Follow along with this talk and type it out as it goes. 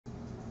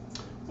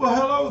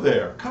hello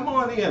there. Come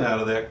on in out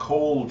of that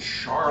cold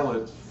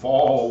Charlotte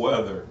fall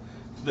weather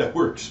that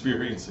we're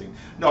experiencing.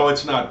 No,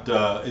 it's not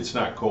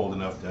cold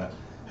enough to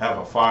have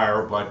a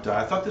fire, but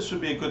I thought this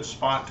would be a good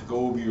spot to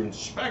go over your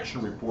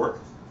inspection report.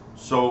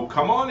 So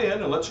come on in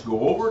and let's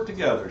go over it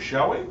together,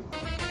 shall we?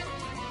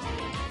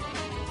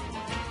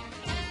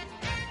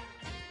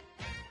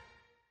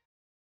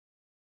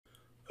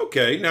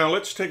 Okay, now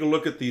let's take a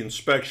look at the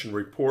inspection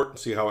report and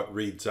see how it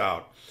reads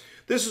out.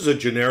 This is a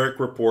generic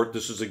report.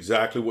 This is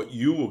exactly what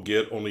you will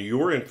get, only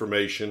your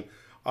information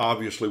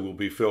obviously will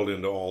be filled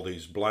into all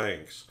these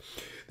blanks.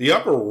 The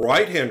upper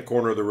right-hand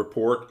corner of the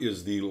report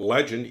is the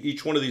legend.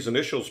 Each one of these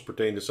initials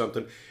pertain to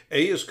something.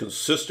 A is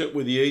consistent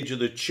with the age of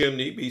the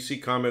chimney. B, see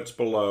comments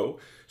below.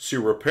 C,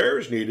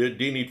 repairs needed.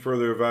 D, need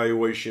further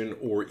evaluation.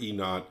 Or E,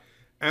 not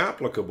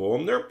applicable.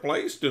 And they're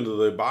placed into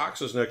the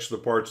boxes next to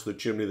the parts of the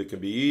chimney that can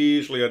be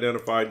easily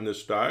identified in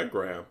this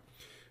diagram.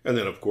 And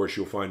then, of course,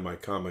 you'll find my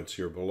comments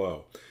here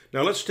below.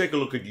 Now, let's take a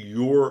look at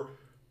your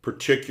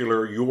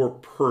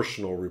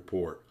personal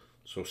report.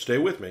 So stay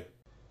with me.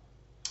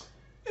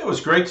 It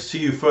was great to see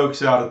you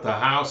folks out at the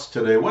house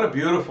today. What a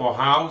beautiful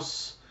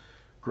house.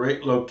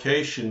 Great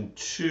location,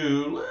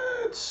 too.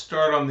 Let's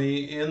start on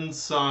the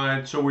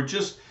inside. So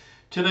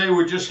today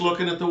we're just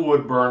looking at the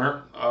wood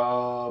burner.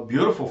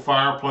 Beautiful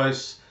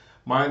fireplace.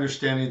 My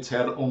understanding it's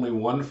had only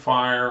one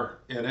fire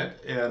in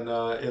it, and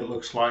it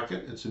looks like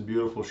it. It's in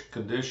beautiful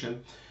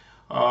condition.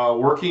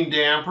 Working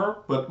damper,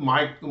 but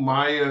my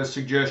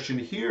suggestion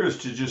here is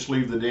to just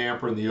leave the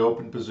damper in the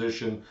open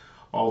position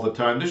all the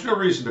time. There's no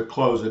reason to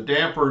close it.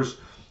 Dampers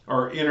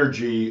are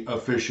energy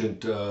efficient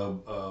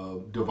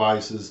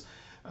devices,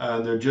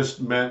 and they're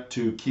just meant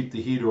to keep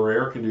the heat or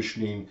air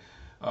conditioning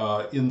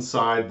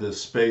inside the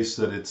space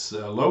that it's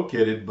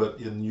located, but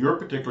in your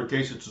particular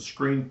case it's a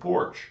screened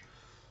porch,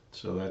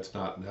 so that's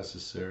not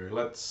necessary.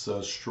 Let's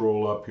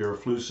stroll up here.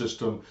 Flue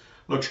system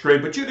looks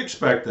great, but you'd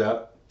expect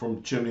that from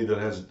a chimney that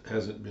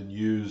hasn't been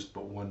used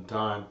but one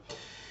time.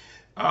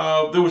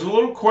 There was a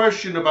little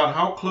question about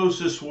how close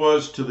this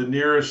was to the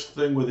nearest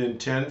thing within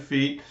 10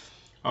 feet.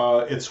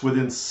 It's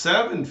within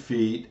 7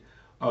 feet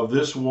of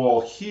this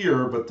wall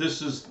here, but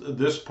this is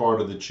this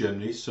part of the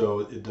chimney,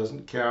 so it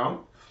doesn't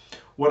count.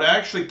 What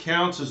actually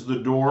counts is the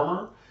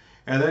dormer,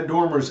 and that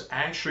dormer is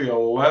actually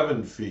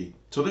 11 feet.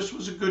 So this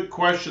was a good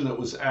question that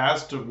was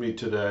asked of me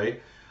today.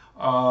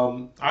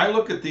 I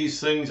look at these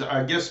things,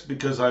 I guess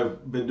because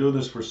I've been doing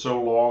this for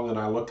so long, and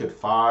I look at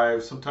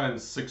 5,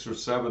 sometimes 6 or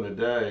 7 a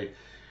day,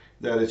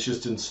 that it's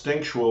just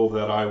instinctual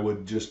that I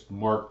would just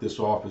mark this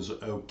off as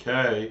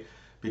okay,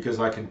 because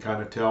I can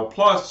kind of tell.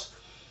 Plus,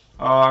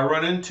 I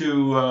run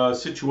into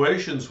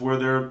situations where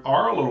they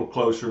are a little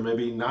closer,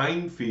 maybe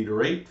 9 feet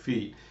or 8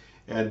 feet,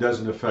 and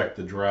doesn't affect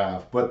the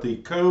draft. But the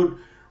code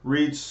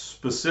reads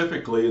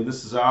specifically, and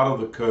this is out of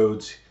the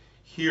codes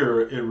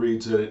here, it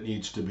reads that it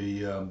needs to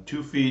be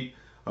 2 feet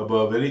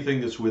above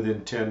anything that's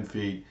within 10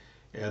 feet,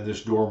 and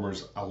this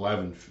dormer's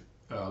 11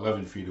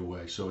 feet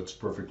away, so it's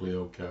perfectly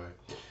okay.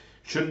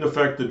 Shouldn't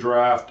affect the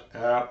draft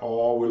at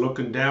all. We're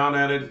looking down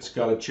at it. It's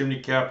got a chimney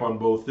cap on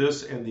both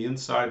this and the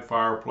inside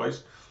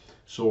fireplace,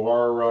 so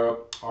our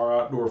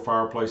outdoor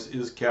fireplace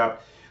is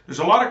capped. There's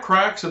a lot of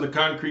cracks in the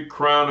concrete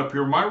crown up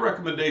here. My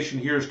recommendation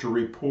here is to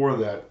re-pour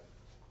that.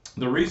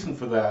 The reason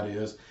for that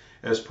is,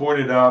 as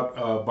pointed out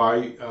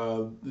by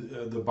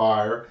the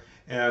buyer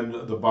and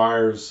the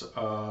buyer's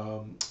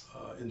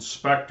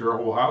inspector,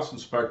 whole house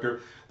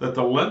inspector, that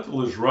the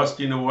lintel is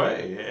rusting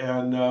away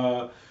and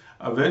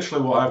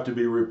eventually will have to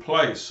be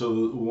replaced.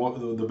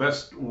 So the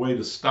best way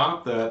to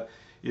stop that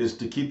is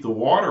to keep the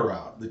water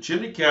out. The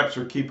chimney caps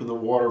are keeping the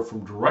water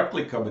from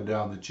directly coming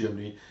down the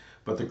chimney,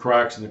 but the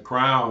cracks in the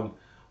crown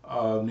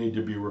need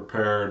to be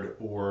repaired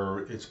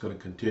or it's going to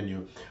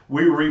continue.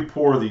 We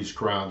re-pour these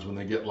crowns when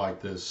they get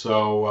like this.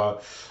 So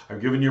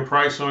I've given you a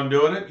price on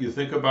doing it. You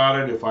think about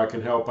it. If I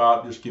can help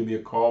out, just give me a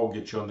call. We'll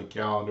get you on the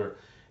calendar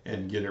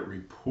and get it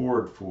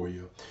re-poured for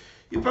you.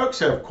 You folks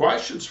have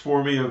questions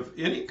for me of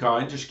any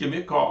kind, just give me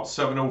a call,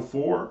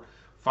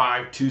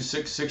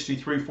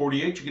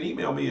 704-526-6348. You can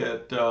email me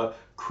at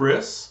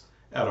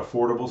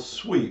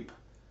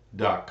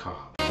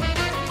chris@affordablesweep.com.